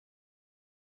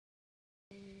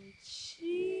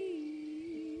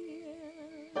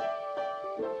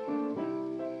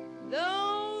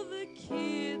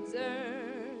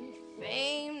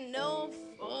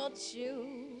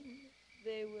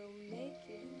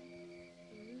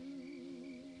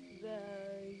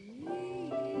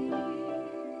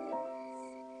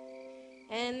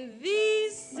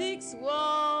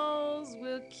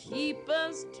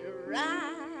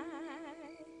cry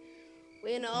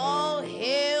when all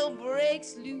hell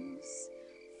breaks loose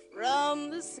from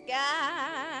the sky.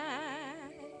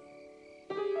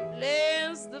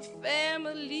 There's the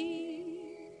family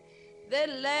that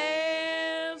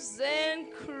laughs and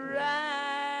cries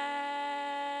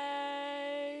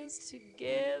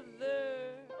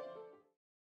together.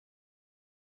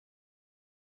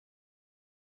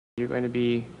 You're going to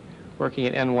be working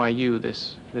at NYU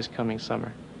this coming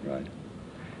summer. Right.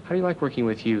 How do you like working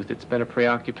with youth? It's been a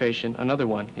preoccupation, another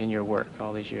one in your work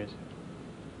all these years.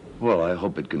 Well, I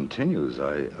hope it continues.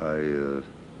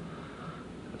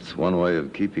 It's one way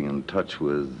of keeping in touch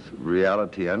with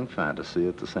reality and fantasy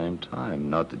at the same time.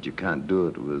 Not that you can't do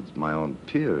it with my own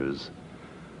peers,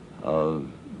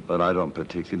 but I don't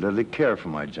particularly care for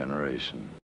my generation.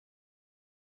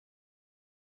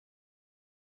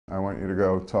 I want you to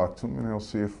go talk to him, and he'll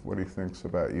see what he thinks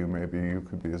about you. Maybe you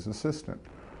could be his assistant.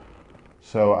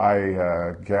 So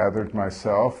I gathered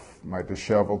myself, my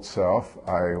disheveled self.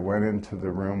 I went into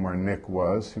the room where Nick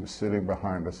was. He was sitting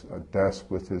behind a desk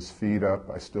with his feet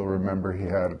up. I still remember he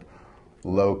had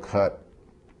low-cut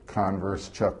Converse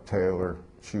Chuck Taylor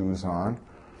shoes on.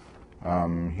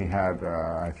 He had,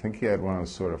 I think he had one of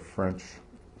those sort of French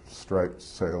striped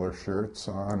sailor shirts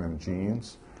on and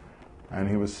jeans. And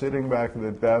he was sitting back at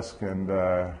the desk, and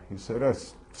he said,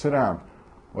 sit down.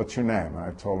 What's your name? And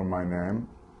I told him my name.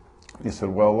 He said,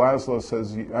 well, Laszlo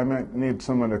says, I might need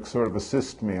someone to sort of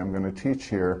assist me. I'm going to teach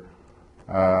here.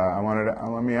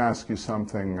 Let me ask you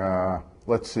something.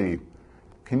 Let's see.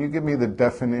 Can you give me the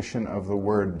definition of the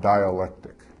word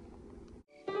dialectic?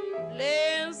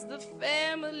 There's the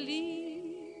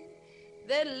family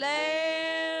that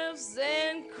laughs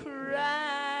and cries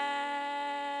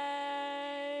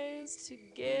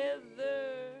together.